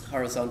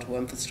horizontal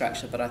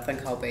infrastructure, but I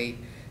think I'll be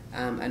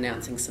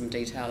announcing some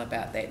detail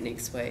about that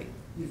next week.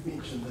 You've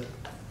mentioned that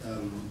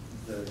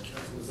the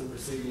council isn't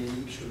receiving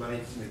any extra money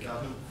from the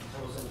government for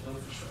horizontal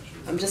infrastructure.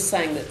 I'm just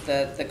saying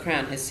that the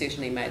Crown has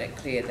certainly made it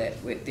clear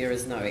that there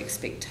is no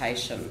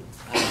expectation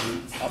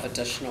of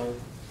additional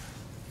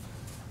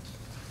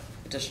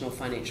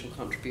financial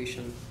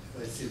contribution.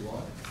 Have they said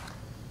why?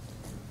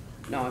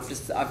 No,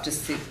 I've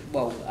just said,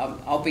 well,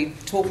 I'll be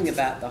talking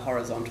about the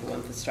horizontal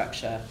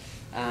infrastructure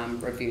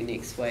review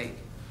next week.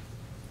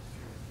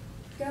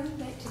 Going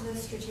back to the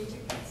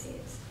strategic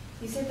assets,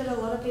 you said that a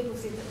lot of people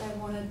said that they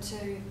wanted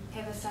to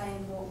have a say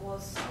in what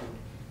was sold.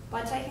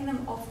 By taking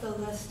them off the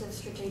list of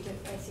strategic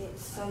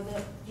assets so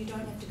that you don't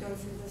have to go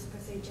through this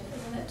procedure,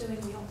 isn't it doing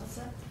the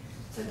opposite?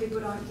 So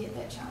people don't get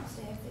that chance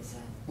to have their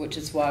say. Which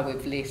is why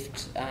we've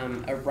left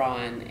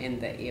Orion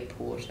and the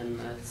airport and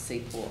the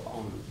seaport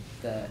on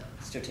the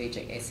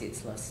strategic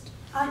assets list.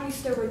 Aren't you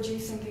still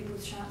reducing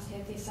people's chance to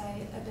have their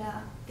say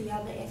about the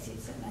other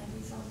assets that may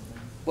be sold?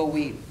 Well,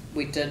 we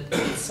did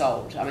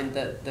consult. I mean,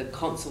 the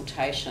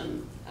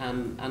consultation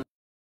under the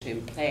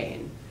long-term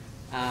plan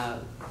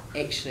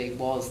actually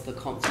was the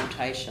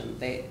consultation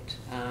that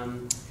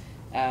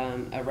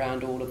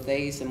around all of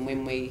these, and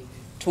when we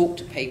talked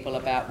to people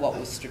about what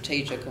was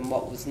strategic and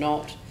what was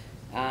not,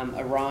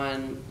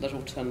 Orion,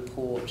 Lyttelton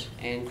Port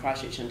and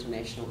Christchurch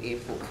International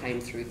Airport came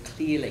through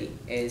clearly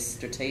as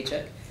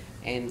strategic,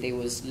 and there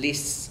was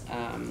less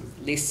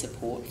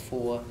support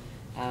for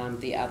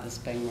the others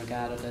being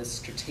regarded as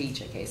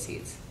strategic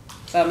assets.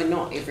 But I mean,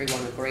 not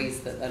everyone agrees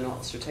that they're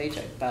not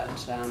strategic, but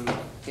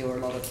there were a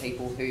lot of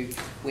people who,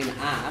 when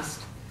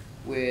asked,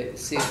 were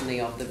certainly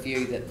of the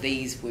view that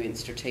these weren't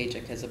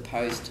strategic as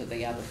opposed to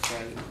the other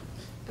three.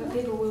 But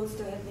people will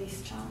still have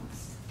less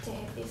chance to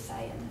have their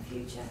say in the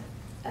future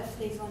if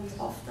these ones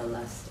off the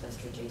list of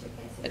strategic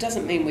assets. It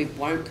doesn't mean we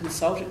won't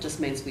consult, it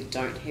just means we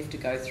don't have to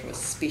go through a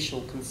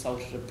special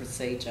consultative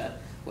procedure,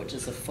 which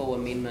is a full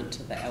amendment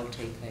to the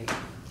LTP.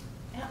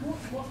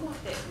 What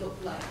might that look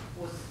like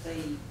with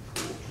the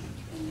port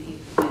and the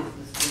airport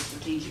with the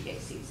strategic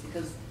assets?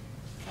 Because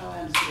how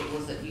I understood it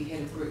was that you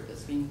had a group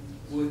that's been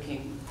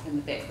working in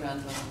the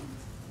background on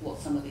what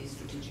some of these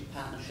strategic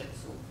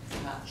partnerships or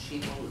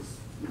shareholders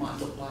might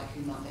look like,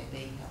 who might they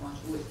be, how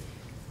much work.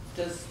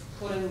 Does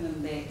putting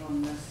them back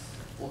on this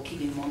or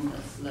keeping them on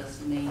this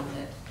list mean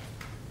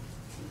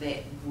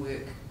that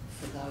work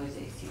for those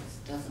assets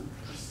doesn't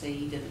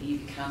proceed and you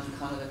become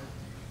kind of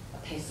a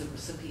passive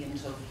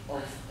recipient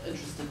of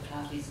interested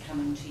parties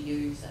coming to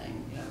you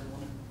saying, you know, we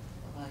want to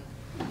buy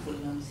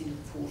 49% of the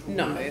port?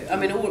 No, I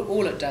mean,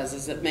 all it does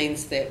is it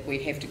means that we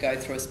have to go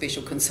through a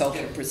special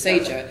consultative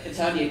procedure. It's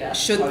only about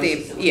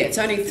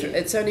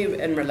it's only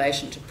in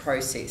relation to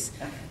process.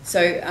 Okay.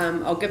 So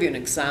I'll give you an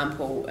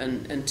example.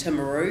 In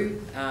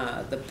Timaru,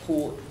 the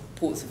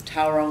ports of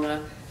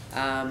Tauranga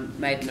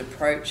made an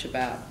approach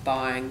about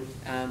buying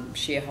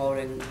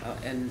shareholding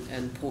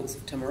in ports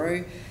of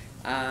Timaru,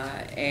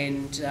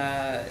 and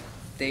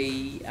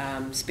the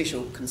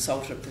special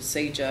consultative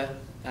procedure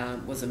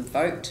was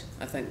invoked.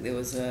 I think there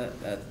was a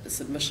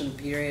submission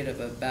period of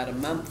about a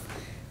month,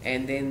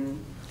 and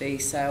then the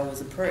sale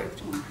was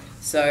approved.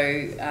 So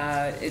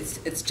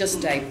it's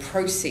just a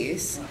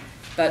process.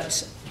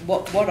 But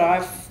what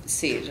I've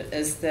said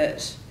is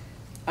that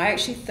I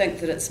actually think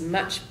that it's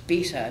much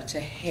better to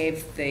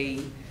have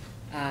the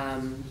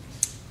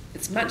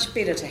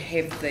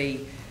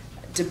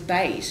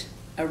debate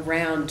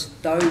around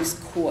those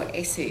core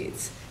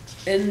assets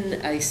in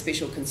a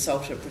special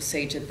consultative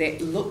procedure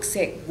that looks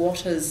at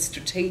what is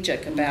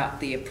strategic about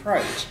the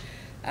approach,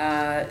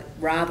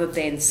 rather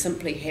than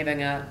simply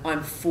having a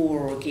I'm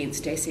for or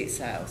against asset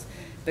sales,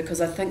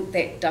 because I think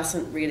that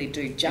doesn't really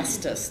do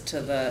justice to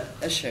the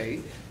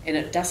issue, and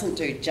it doesn't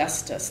do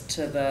justice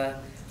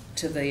to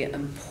to the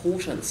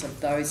importance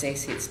of those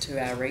assets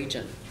to our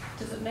region.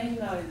 Does it mean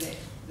though that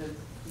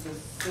the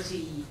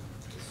city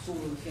sort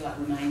of feel like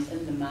remains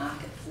in the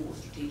market for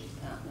strategic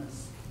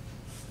partners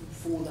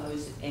for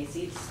those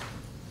assets?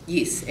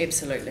 Yes,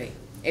 absolutely,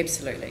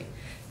 absolutely.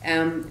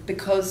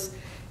 Because,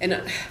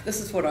 and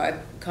this is what I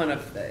kind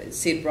of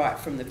said right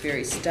from the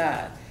very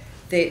start,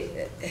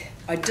 that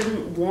I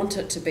didn't want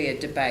it to be a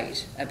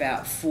debate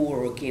about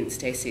for or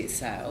against asset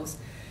sales.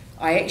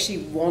 I actually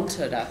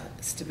wanted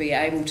us to be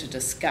able to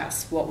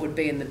discuss what would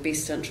be in the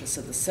best interests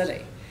of the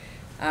city.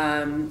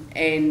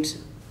 And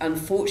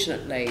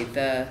unfortunately,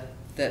 the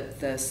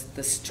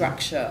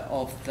structure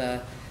of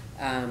the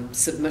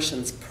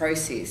submissions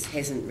process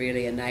hasn't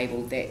really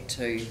enabled that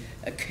to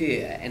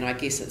occur, and I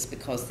guess it's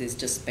because there's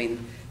just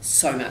been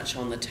so much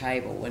on the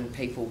table and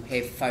people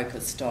have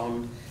focused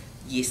on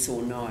yes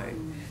or no.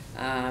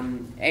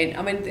 And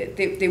I mean,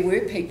 there were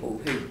people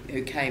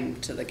who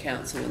came to the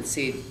council and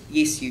said,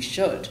 yes, you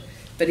should,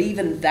 but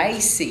even they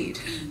said,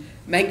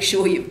 make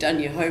sure you've done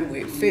your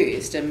homework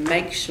first and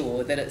make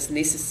sure that it's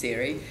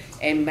necessary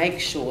and make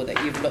sure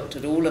that you've looked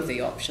at all of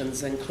the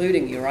options,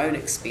 including your own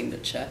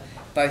expenditure,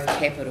 both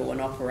capital and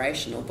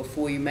operational,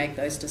 before you make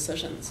those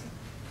decisions.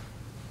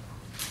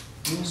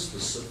 More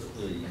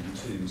specifically, in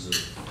terms of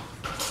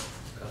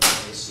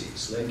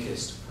assets,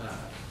 Lancaster Park,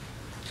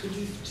 could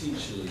you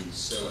potentially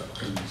sell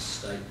it in the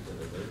state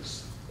that it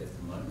is at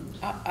the moment?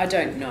 I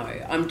don't know.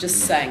 I'm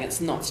just saying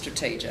it's not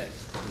strategic.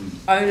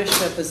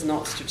 Ownership is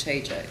not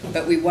strategic,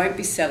 but we won't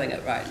be selling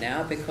it right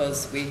now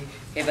because we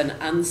have an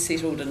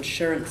unsettled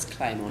insurance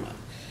claim on it.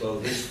 Well,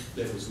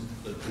 that was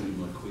the point of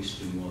my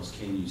question was,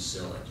 can you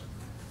sell it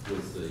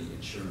with the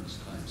insurance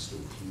claim still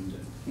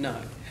pending? No.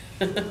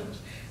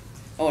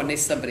 Oh,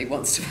 unless somebody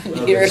wants to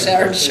inherit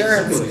our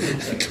insurance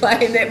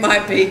claim, that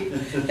might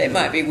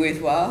be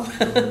worthwhile.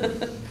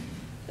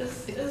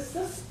 Is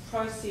this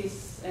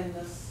process and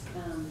this,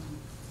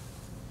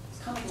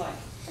 it's kind of like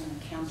an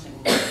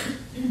accounting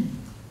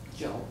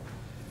job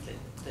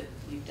that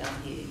you've done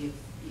here.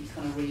 You've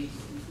kind of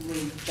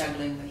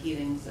re-juggling the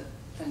headings that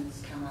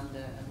things come under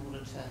in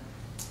order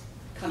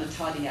to kind of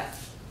tidy up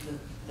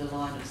the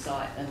line of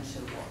sight into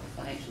what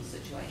the financial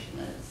situation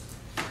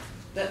is.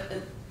 But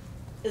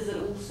is it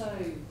also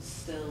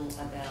still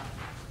about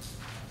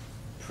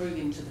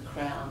proving to the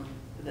Crown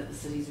that the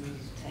city's ready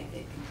to take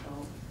that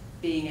control,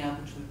 being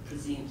able to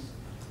present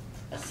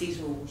a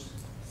settled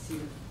set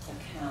of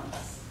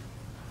accounts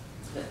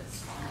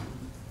that's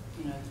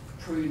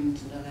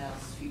prudent and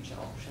allows future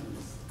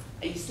options?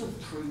 Are you still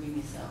proving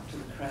yourself to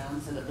the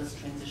Crown so that this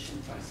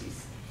transition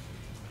process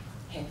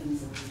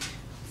happens in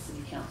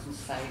City Council's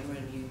favour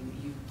and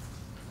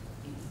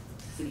the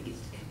city gets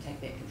to take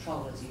that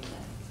control, as you say?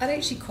 I'd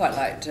actually quite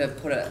like to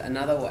put it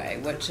another way,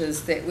 which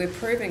is that we're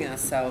proving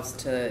ourselves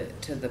to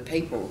the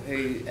people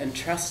who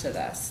entrusted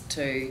us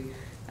to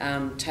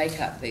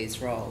take up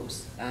these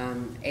roles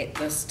at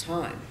this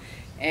time.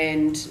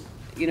 And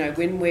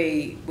when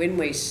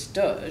we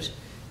stood,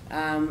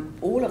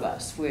 all of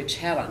us were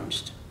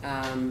challenged,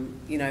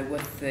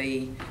 with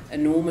the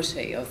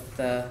enormity of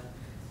the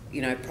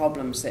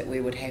problems that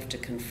we would have to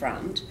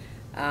confront,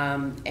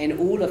 and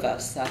all of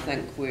us, I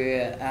think,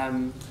 were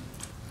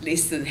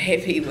less than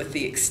happy with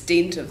the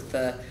extent of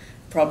the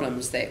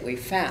problems that we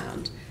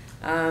found,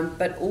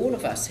 but all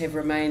of us have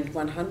remained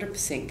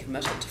 100%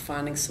 committed to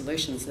finding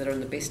solutions that are in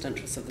the best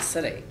interests of the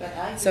city.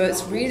 But so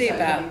it's really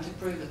about to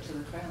prove it to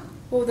the Crown.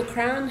 Well, the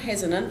Crown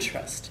has an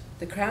interest.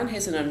 The Crown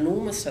has an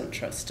enormous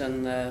interest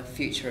in the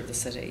future of the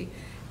city,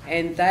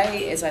 and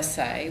they, as I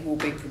say, will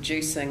be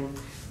producing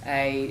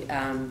a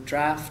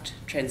draft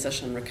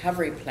transition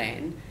recovery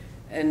plan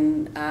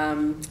in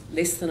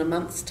less than a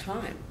month's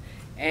time.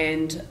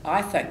 And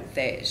I think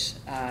that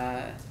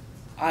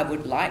I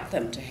would like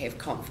them to have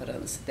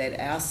confidence that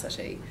our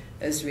city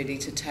is ready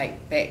to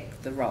take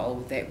back the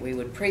role that we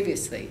would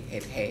previously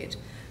have had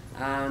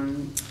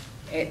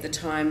at the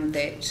time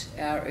that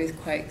our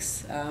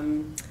earthquakes,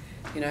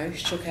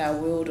 shook our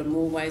world in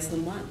more ways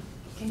than one.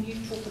 Can you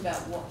talk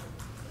about what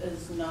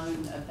is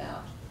known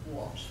about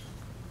what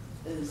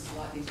is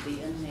likely to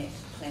be in that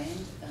plan?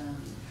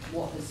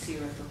 What has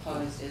Sarah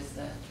proposed as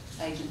the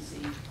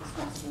agency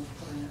responsible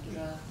for putting up the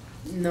draft?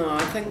 No,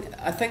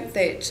 I think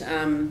that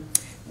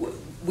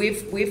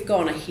we've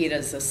gone ahead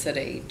as a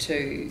city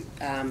to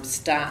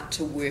start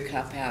to work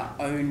up our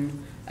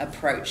own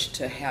approach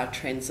to how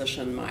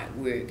transition might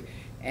work,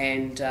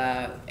 and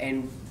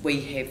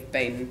we have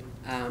been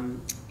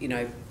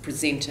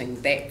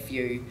presenting that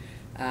view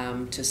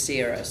to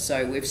Sarah.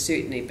 So we've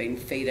certainly been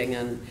feeding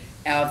in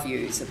our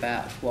views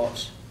about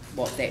what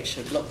that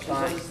should look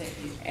like,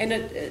 and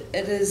it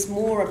is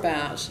more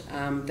about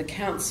the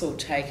council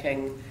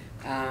taking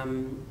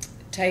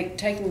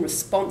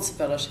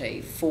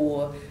responsibility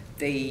for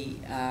the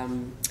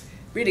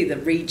really the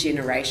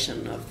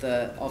regeneration of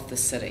the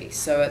city.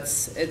 So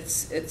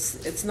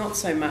it's not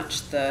so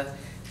much the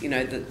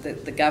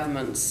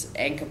government's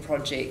anchor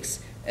projects.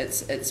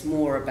 It's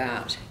more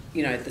about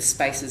the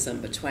spaces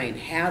in between.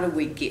 How do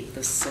we get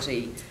the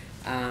city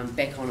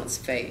back on its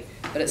feet.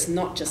 But it's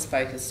not just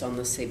focused on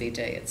the CBD,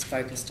 it's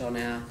focused on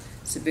our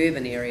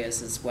suburban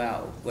areas as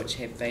well, which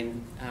have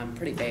been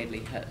pretty badly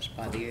hit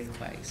by the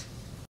earthquakes.